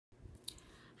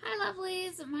Hi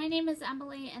lovelies, my name is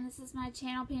Emily and this is my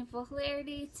channel Painful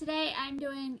Hilarity. Today I'm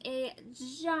doing a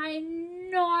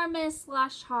ginormous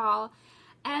Lush haul,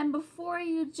 and before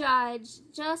you judge,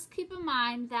 just keep in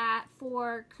mind that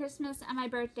for Christmas and my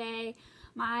birthday,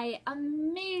 my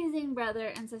amazing brother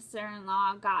and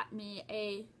sister-in-law got me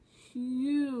a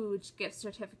huge gift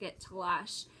certificate to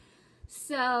Lush.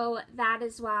 So that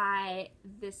is why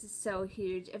this is so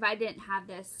huge. If I didn't have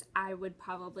this, I would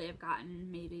probably have gotten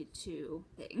maybe 2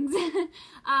 things.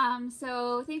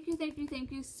 So thank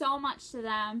you so much to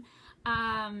them.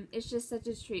 It's just such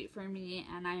a treat for me,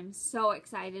 and I'm so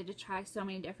excited to try so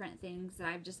many different things that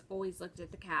I've just always looked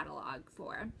at the catalog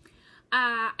for.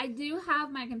 I do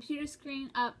have my computer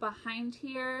screen up behind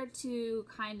here to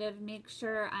kind of make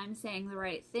sure I'm saying the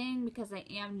right thing, because I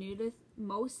am new to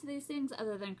most of these things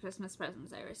other than Christmas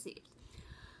presents I received.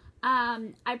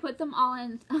 I put them all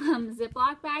in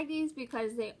Ziploc baggies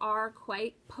because they are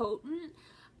quite potent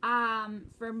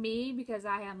for me, because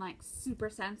I am like super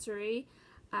sensory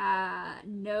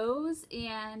nose,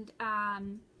 and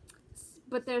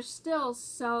but they're still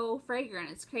so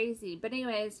fragrant. It's crazy. But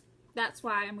anyways, that's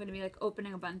why I'm going to be like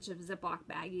opening a bunch of Ziploc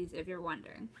baggies, if you're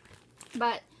wondering.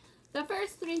 But the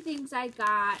first 3 things I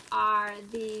got are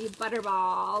the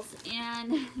butterballs,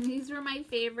 and these were my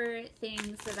favorite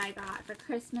things that I got for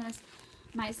Christmas.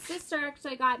 My sister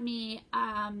actually got me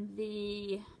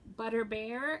the Butter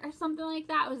Bear or something like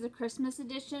that. It was a Christmas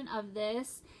edition of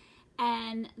this,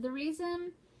 and the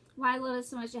reason why I love it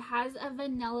so much, it has a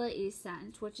vanilla-y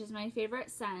scent, which is my favorite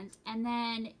scent, and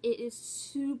then it is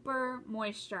super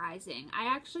moisturizing. I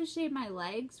actually shaved my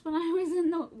legs when I was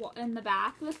in the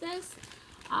bath with this,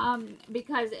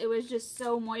 because it was just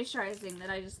so moisturizing that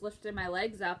I just lifted my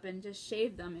legs up and just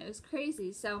shaved them. It was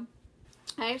crazy. So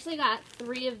I actually got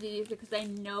 3 of these because I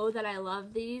know that I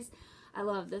love these. I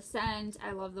love the scent.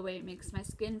 I love the way it makes my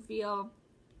skin feel.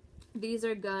 These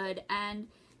are good, and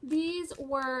these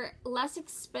were less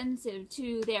expensive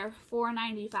too. They're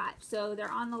 $4.95, so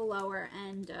they're on the lower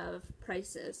end of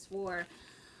prices for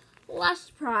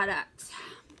Lush products.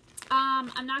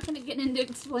 I'm not going to get into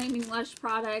explaining Lush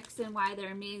products and why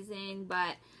they're amazing,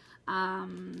 but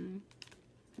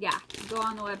yeah, go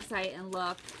on the website and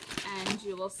look, and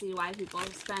you will see why people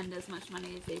spend as much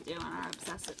money as they do and are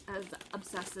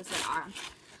obsessed as they are.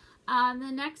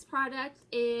 The next product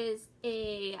is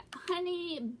a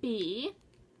honey bee.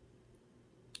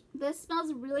 This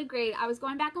smells really great. I was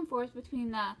going back and forth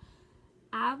between the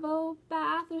Avo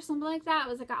Bath or something like that. It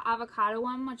was like an avocado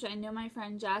one, which I know my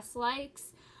friend Jess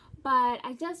likes, but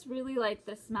I just really like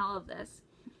the smell of this.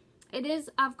 It is,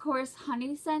 of course,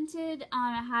 honey scented.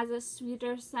 It has a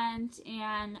sweeter scent,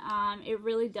 and it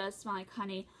really does smell like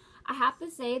honey. I have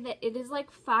to say that it is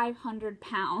like 500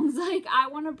 pounds. Like, I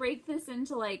want to break this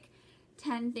into like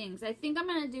 10 things. I think I'm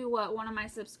going to do what one of my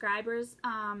subscribers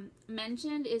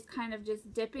mentioned, is kind of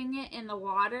just dipping it in the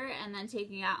water and then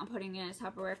taking it out and putting it in a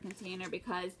Tupperware container,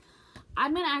 because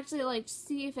I'm going to actually like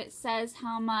see if it says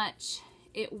how much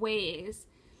it weighs.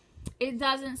 It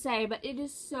doesn't say, but it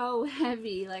is so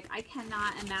heavy. Like, I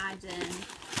cannot imagine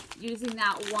using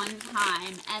that one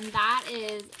time, and that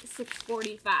is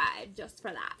 $6.45 just for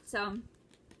that. So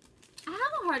I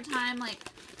have a hard time, like,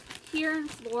 here in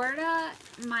Florida,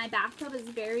 my bathtub is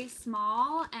very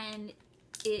small, and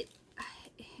if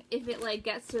it like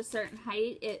gets to a certain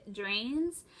height, it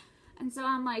drains. And so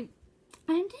I'm like,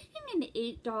 I'm taking an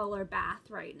 $8 bath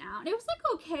right now. And it was like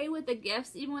okay with the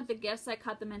gifts. Even with the gifts, I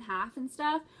cut them in half and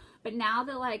stuff. But now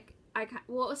that like,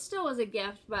 well, it still was a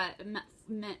gift, but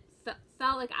it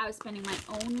felt like I was spending my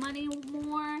own money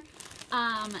more.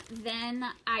 Then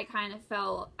I kind of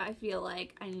I feel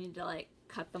like I need to like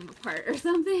cut them apart or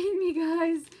something,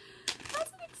 because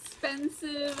that's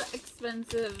an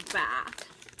expensive bath.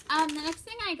 The next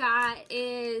thing I got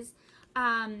is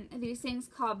these things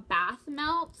called bath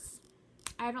melts.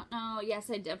 I don't know. Yes,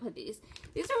 I did put these.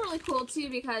 These are really cool too,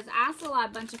 because I asked a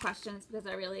bunch of questions because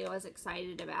I really was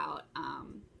excited about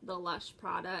the Lush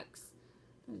products.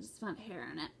 I just found hair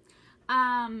in it.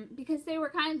 Because they were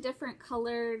kind of different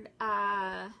colored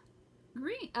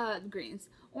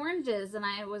oranges, and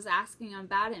I was asking them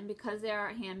about it, and because they are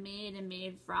handmade and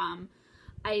made from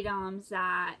items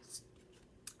that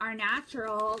are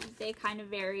natural, they kind of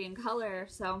vary in color.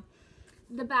 So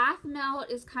the bath melt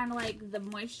is kind of like the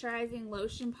moisturizing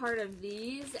lotion part of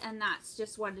these, and that's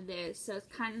just what it is. So it's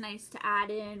kind of nice to add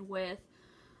in with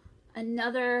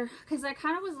another, because I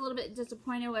kind of was a little bit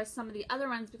disappointed with some of the other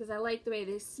ones, because I liked the way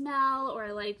they smell, or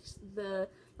I liked the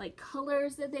like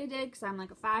colors that they did, because I'm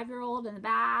like a 5-year-old in the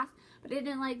bath, but I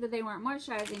didn't like that they weren't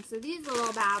moisturizing. So these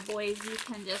little bad boys, you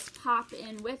can just pop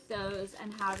in with those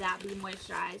and have that be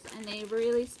moisturized, and they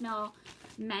really smell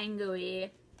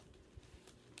mango-y.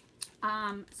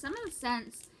 Some of the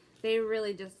scents they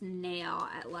really just nail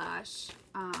at Lush.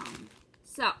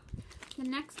 So the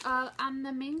next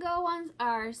the mango ones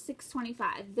are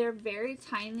 $6.25. They're very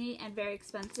tiny and very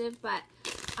expensive, but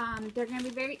they're gonna be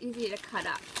very easy to cut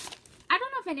up. I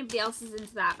don't know if anybody else is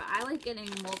into that, but I like getting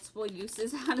multiple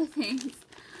uses out of things.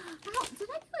 Oh, did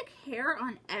I get like hair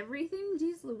on everything?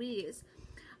 Jeez Louise.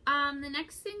 The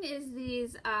next thing is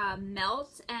these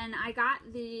melts, and I got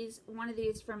one of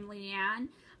these from Leanne,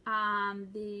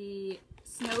 the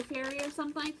Snow Fairy or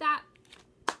something like that,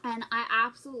 and I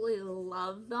absolutely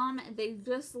love them. They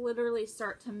just literally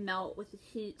start to melt with the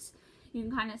heat. You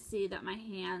can kind of see that my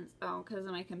hands, because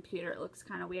of my computer it looks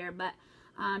kind of weird, but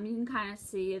you can kind of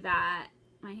see that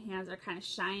my hands are kind of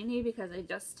shiny because I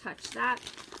just touched that.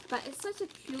 But it's such a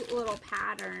cute little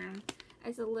pattern.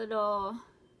 It's a little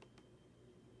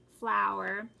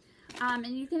flower. And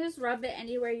you can just rub it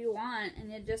anywhere you want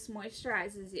and it just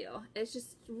moisturizes you. It's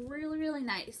just really, really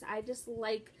nice. I just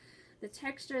like the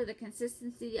texture, the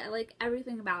consistency. I like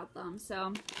everything about them.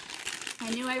 So I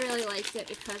knew I really liked it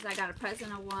because I got a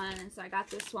present of one, and so I got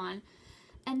this one.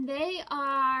 And they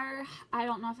are, I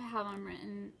don't know if I have them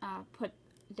written, put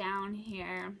down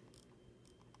here.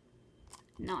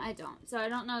 No, I don't. So I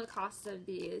don't know the cost of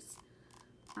these.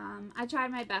 I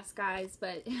tried my best, guys,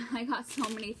 but I got so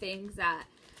many things that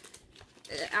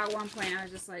at one point I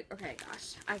was just like, okay,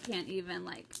 gosh, I can't even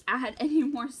like add any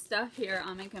more stuff here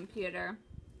on my computer.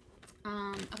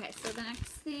 Okay, so the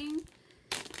next thing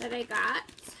that I got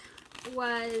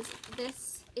was,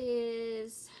 this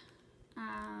is,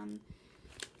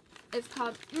 it's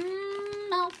called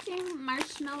Melting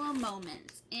Marshmallow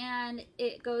Moments, and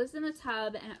it goes in the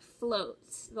tub and it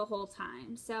floats the whole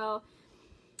time. So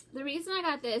the reason I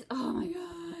got this, oh my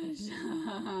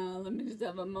gosh, let me just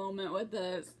have a moment with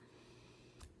this.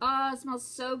 Oh, it smells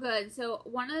so good. So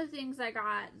one of the things I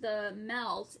got, the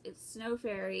Melt, it's Snow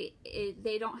Fairy,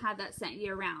 they don't have that scent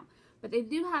year round, but they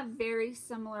do have very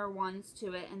similar ones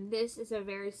to it, and this is a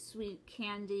very sweet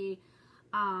candy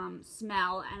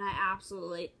smell, and I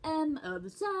absolutely am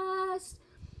obsessed.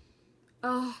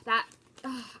 Oh, that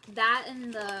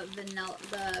and the vanilla,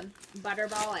 the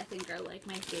Butterball, I think are like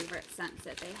my favorite scents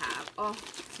that they have. Oh,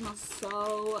 it smells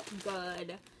so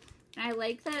good. And I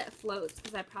like that it floats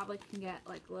because I probably can get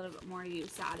like a little bit more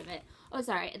use out of it. Oh,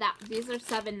 sorry, these are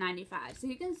 $7.95. So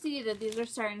you can see that these are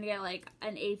starting to get like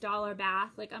an $8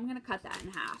 bath. Like, I'm gonna cut that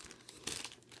in half.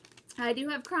 I do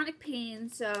have chronic pain,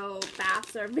 so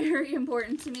baths are very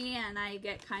important to me, and I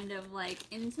get kind of like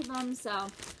into them. So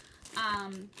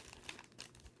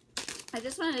I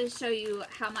just wanted to show you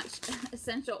how much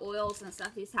essential oils and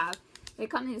stuff these have. They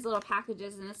come in these little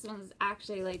packages, and this one's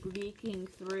actually like leaking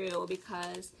through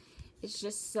because it's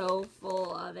just so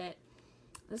full of it.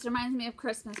 This reminds me of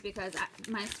Christmas because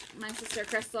my sister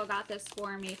Crystal got this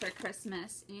for me for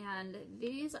Christmas, and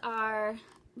these are,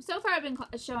 so far I've been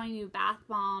showing you bath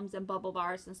bombs and bubble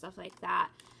bars and stuff like that,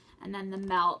 and then the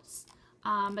melts.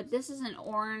 But this is an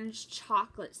orange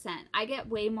chocolate scent. I get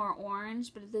way more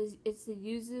orange, but it's the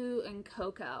yuzu and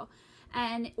cocoa.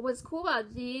 And what's cool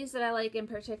about these that I like in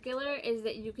particular is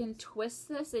that you can twist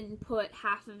this and put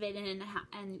half of it in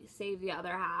and save the other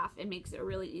half. It makes it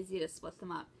really easy to split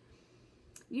them up.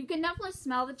 You can definitely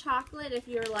smell the chocolate if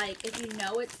you're like, if you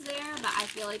know it's there, but I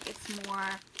feel like it's more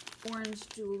Orange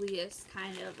Julius,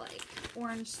 kind of like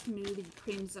orange smoothie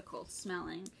creamsicle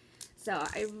smelling. So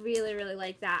I really, really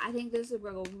like that. I think this would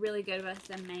go really good with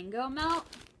the mango melt.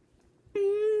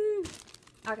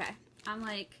 Okay, I'm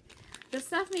like, this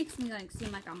stuff makes me like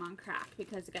seem like I'm on crack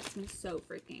because it gets me so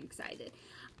freaking excited.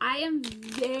 I am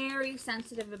very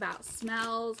sensitive about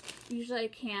smells. Usually I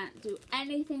can't do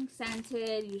anything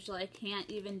scented. Usually I can't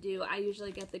even do, I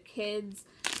usually get the kids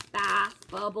bath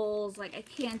bubbles. Like, I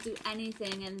can't do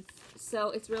anything, and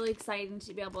so it's really exciting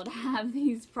to be able to have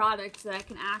these products that I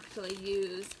can actually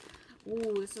use.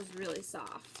 Ooh, this is really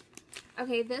soft.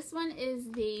 Okay, this one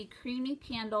is the Creamy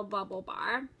Candle Bubble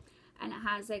Bar, and it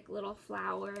has like little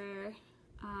flower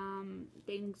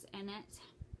things in it.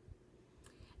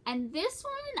 And this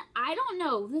one, I don't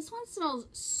know, this one smells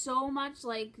so much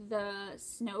like the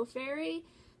Snow Fairy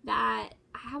that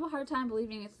I have a hard time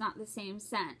believing it's not the same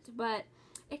scent, but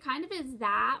it kind of is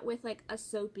that with like a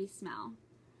soapy smell.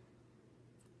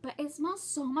 But it smells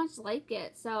so much like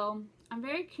it, so I'm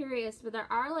very curious, but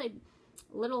there are like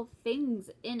little things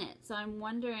in it, so I'm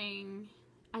wondering,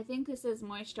 I think this is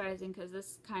moisturizing because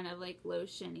this kind of like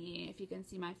lotion-y, if you can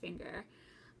see my finger.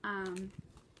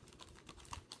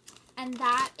 And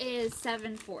that is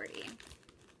 $7.40. It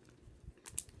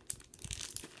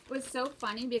was so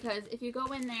funny because if you go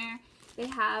in there they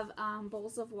have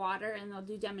bowls of water, and they'll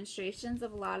do demonstrations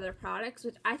of a lot of their products,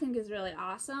 which I think is really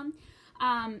awesome.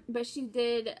 But she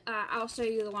did, I'll show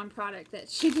you the one product that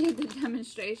she did the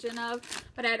demonstration of,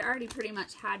 but I'd already pretty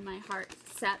much had my heart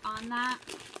set on that.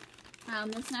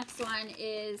 This next one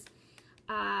is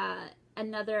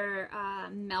another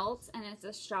melt, and it's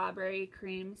a strawberry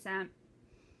cream scent.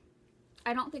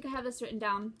 I don't think I have this written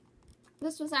down.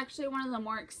 This was actually one of the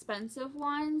more expensive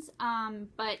ones,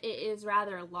 but it is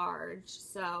rather large,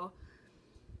 so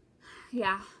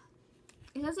yeah.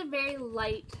 It has a very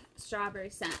light strawberry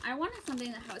scent. I wanted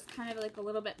something that was kind of like a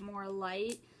little bit more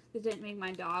light that didn't make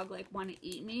my dog like want to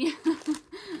eat me,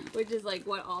 which is like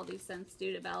what all these scents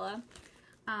do to Bella.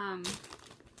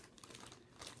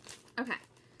 Okay.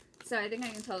 So I think I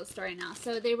can tell the story now.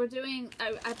 So they were doing,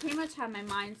 I pretty much have my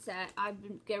mindset. I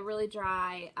get really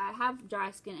dry. I have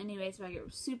dry skin anyway, so I get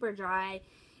super dry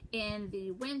in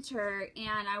the winter.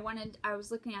 And I was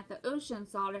looking at the ocean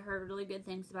salt. I heard really good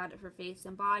things about it for face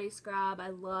and body scrub. I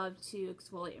love to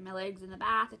exfoliate my legs in the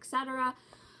bath, etc.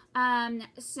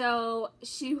 So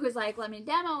she was like, let me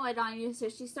demo it on you. So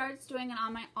she starts doing it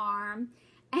on my arm.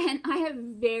 And I have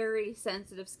very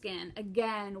sensitive skin.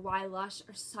 Again, why Lush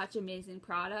are such amazing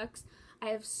products. I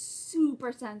have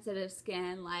super sensitive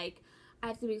skin. Like, I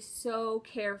have to be so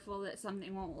careful that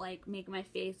something won't, like, make my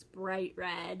face bright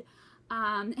red.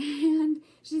 And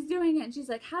she's doing it, and she's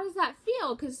like, how does that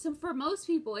feel? Because for most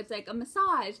people, it's like a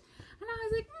massage. And I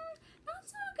was like, not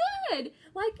so good.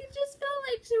 Like, it just felt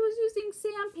like she was using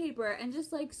sandpaper and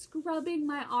just, like, scrubbing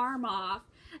my arm off.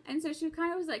 And so she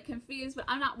kind of was like confused, but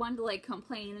I'm not one to like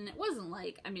complain, and it wasn't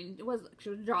like, I mean, it wasn't like she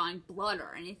was drawing blood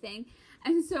or anything.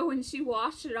 And so when she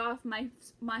washed it off, my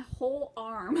whole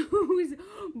arm was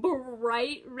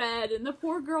bright red, and the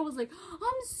poor girl was like,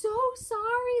 I'm so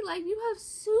sorry, like, you have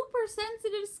super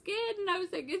sensitive skin. And I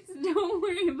was like, don't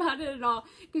worry about it at all,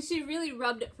 because she really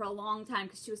rubbed it for a long time,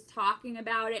 because she was talking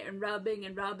about it and rubbing,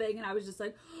 and I was just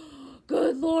like,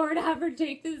 good Lord, have her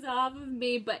take this off of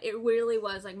me. But it really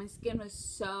was like, my skin was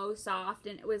so soft,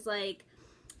 and it was like,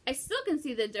 I still can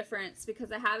see the difference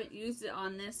because I haven't used it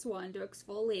on this one to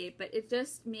exfoliate, but it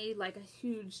just made like a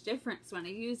huge difference when I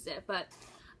used it. But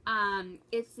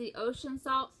it's the Ocean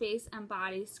Salt Face and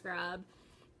Body Scrub,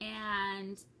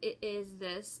 and it is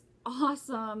this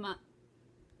awesome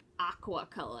aqua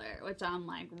color, which I'm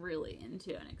like really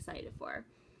into and excited for.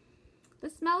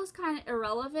 The smell is kind of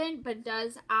irrelevant, but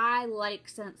I like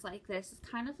scents like this. It's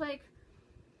kind of like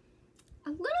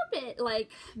a little bit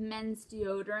like men's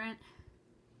deodorant,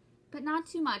 but not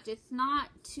too much. It's not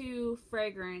too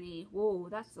fragrant-y. Whoa,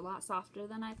 that's a lot softer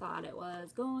than I thought it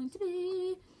was going to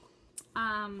be.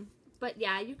 But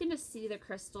yeah, you can just see the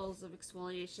crystals of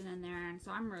exfoliation in there, and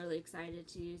so I'm really excited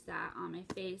to use that on my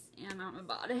face and on my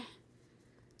body.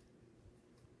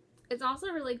 It's also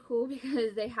really cool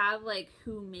because they have like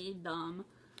who made them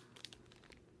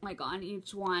like on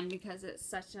each one, because it's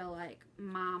such a like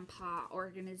mom pop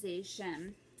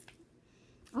organization.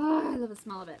 Oh, I love the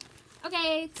smell of it.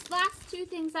 Okay, last two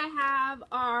things I have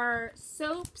are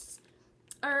soaps.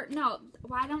 Or no,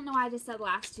 well, I don't know why I just said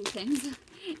last two things.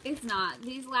 It's not.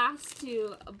 These last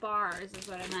two bars is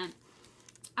what I meant.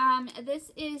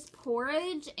 This is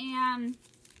porridge, and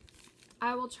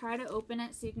I will try to open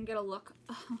it so you can get a look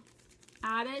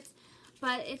at it.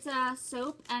 But it's a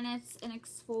soap, and it's an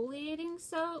exfoliating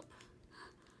soap,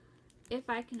 if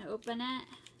I can open it.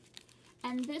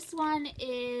 And this one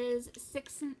is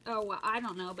well, I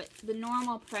don't know, but the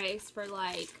normal price for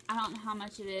like, I don't know how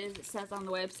much it is. It says on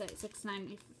the website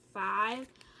 $6.95. I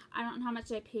don't know how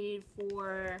much I paid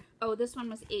for, oh, this one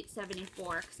was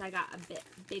 $8.74 because I got a bit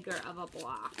bigger of a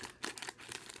block.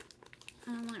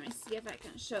 Let me see if I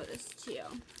can show this to you.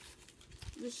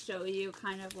 Just show you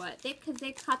kind of what because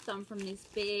they cut them from these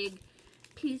big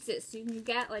pieces, so you can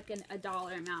get like a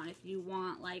dollar amount. If you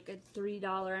want like a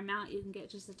 $3 amount, you can get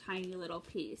just a tiny little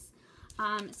piece.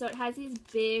 So it has these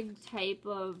big type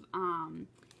of I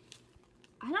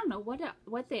don't know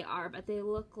what they are, but they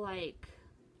look like,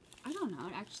 I don't know,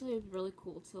 it actually is really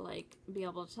cool to like be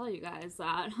able to tell you guys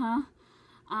that, huh?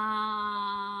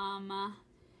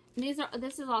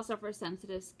 This is also for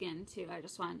sensitive skin too. I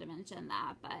just wanted to mention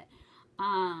that, but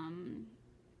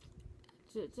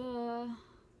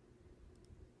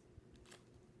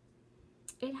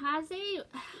it has I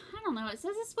don't know, it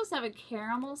says it's supposed to have a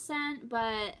caramel scent,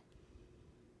 but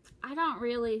I don't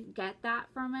really get that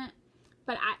from it.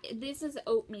 But this is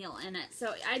oatmeal in it,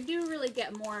 so I do really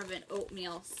get more of an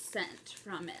oatmeal scent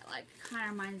from it. Like, kind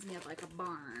of reminds me of like a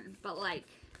barn, but like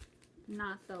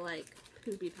not the like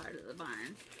poopy part of the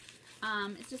barn.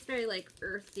 It's just very like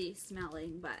earthy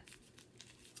smelling, but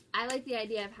I like the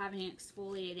idea of having an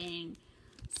exfoliating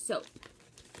soap.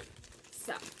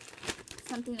 So,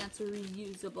 something that's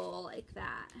reusable like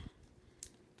that.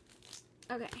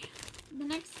 Okay, the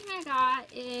next thing I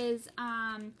got is,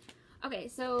 okay,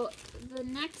 so the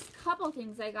next couple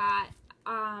things I got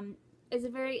is a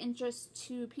very interest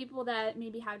to people that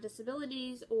maybe have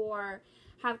disabilities or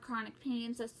have chronic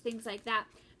pains, things like that.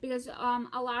 Because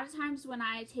a lot of times when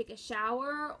I take a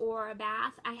shower or a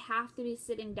bath, I have to be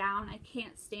sitting down. I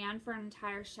can't stand for an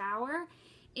entire shower.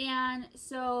 And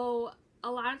so a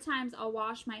lot of times I'll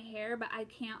wash my hair, but I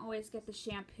can't always get the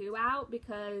shampoo out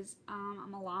because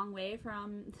I'm a long way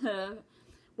from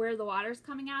where the water's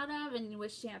coming out of. And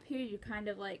with shampoo, you kind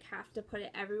of like have to put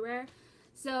it everywhere.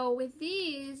 So with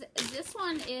these, this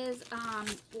one is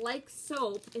like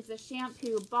soap. It's a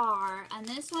shampoo bar, and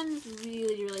this one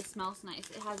really, really smells nice.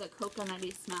 It has a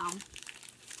coconutty smell,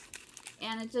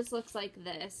 and it just looks like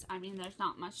this. I mean, there's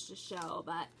not much to show,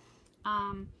 but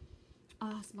oh,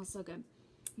 it smells so good.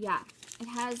 Yeah, it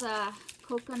has a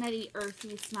coconutty,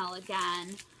 earthy smell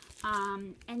again.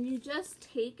 And you just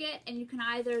take it, and you can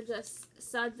either just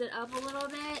suds it up a little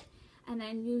bit and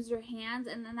then use your hands,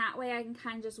 and then that way I can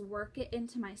kind of just work it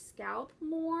into my scalp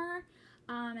more,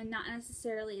 and not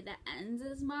necessarily the ends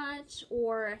as much,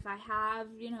 or if I have,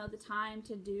 you know, the time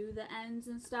to do the ends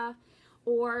and stuff,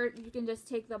 or you can just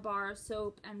take the bar of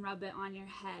soap and rub it on your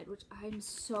head, which I'm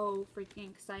so freaking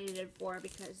excited for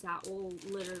because that will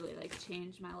literally like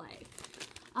change my life.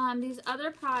 These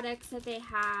other products that they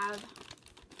have,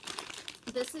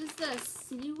 this is the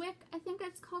Seawick, I think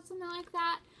it's called, something like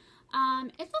that.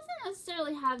 It doesn't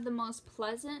necessarily have the most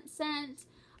pleasant scent.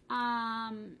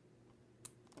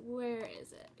 Where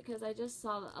is it? Because I just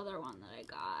saw the other one that I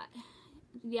got.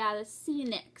 Yeah, the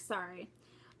Scenic, sorry.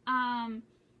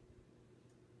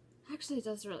 Actually, it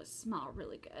does really smell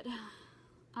really good.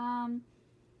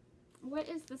 What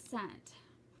is the scent?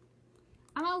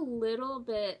 I'm a little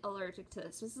bit allergic to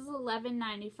this. This is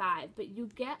 $11.95, but you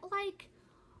get like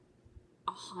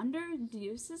 100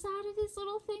 uses out of these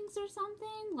little things or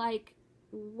something, like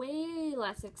way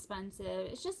less expensive.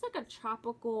 It's just like a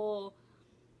tropical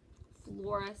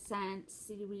fluorescent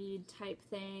seaweed type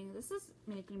thing. This is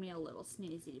making me a little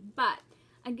sneezy, but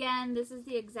again, this is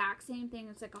the exact same thing.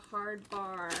 It's like a hard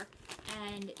bar,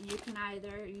 and you can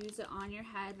either use it on your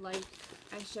head like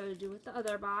I showed you with the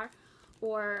other bar,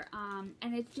 or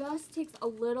and it just takes a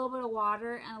little bit of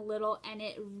water and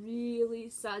it really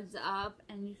suds up,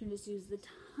 and you can just use the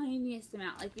tiniest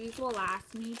amount. Like, these will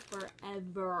last me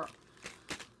forever.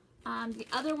 The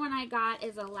other one I got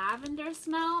is a lavender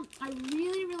smell. I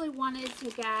really, really wanted to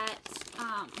get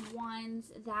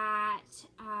ones that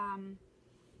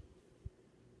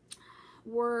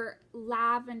were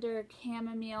lavender,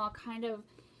 chamomile, kind of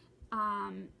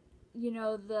you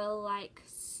know, the like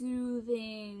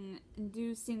soothing,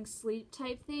 inducing sleep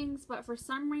type things, but for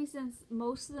some reason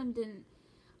most of them didn't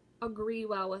agree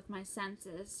well with my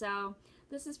senses. So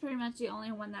this is pretty much the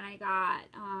only one that I got.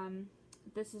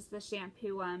 This is the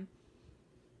shampoo one,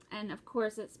 and of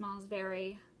course it smells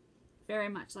very, very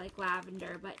much like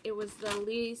lavender, but it was the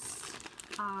least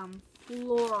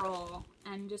floral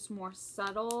and just more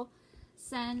subtle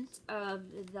scent of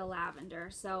the lavender,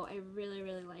 so I really,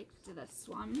 really liked this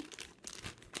one.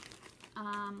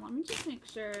 Let me just make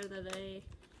sure that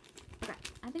okay,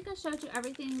 I think I showed you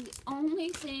everything. The only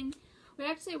thing, we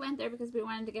actually went there because we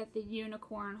wanted to get the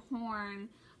unicorn horn.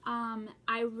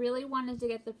 I really wanted to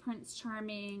get the Prince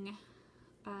Charming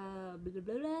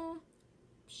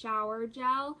shower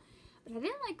gel, but I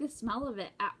didn't like the smell of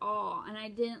it at all, and I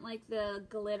didn't like the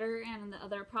glitter and the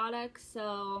other products,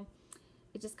 so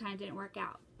it just kind of didn't work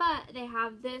out. But they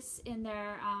have this in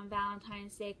their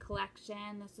Valentine's Day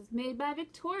collection. This is made by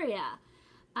Victoria,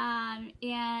 and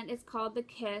it's called the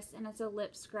Kiss, and it's a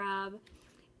lip scrub.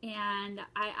 And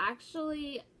I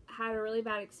actually had a really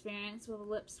bad experience with a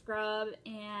lip scrub,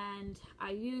 and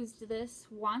I used this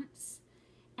once,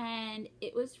 and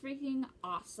it was freaking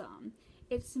awesome.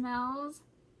 It smells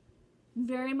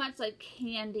very much like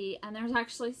candy, and there's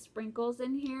actually sprinkles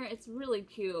in here. It's really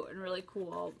cute and really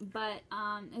cool, but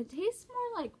it tastes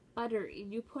more like buttery.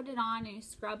 You put it on and you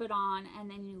scrub it on, and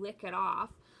then you lick it off.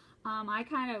 I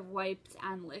kind of wiped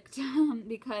and licked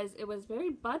because it was very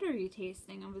buttery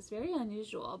tasting. It was very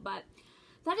unusual, but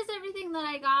that is everything that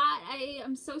I got. I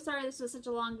am so sorry this was such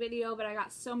a long video, but I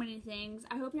got so many things.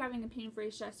 I hope you're having a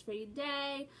pain-free, stress-free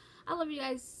day. I love you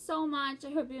guys so much.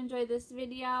 I hope you enjoyed this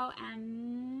video,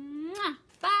 and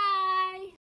bye!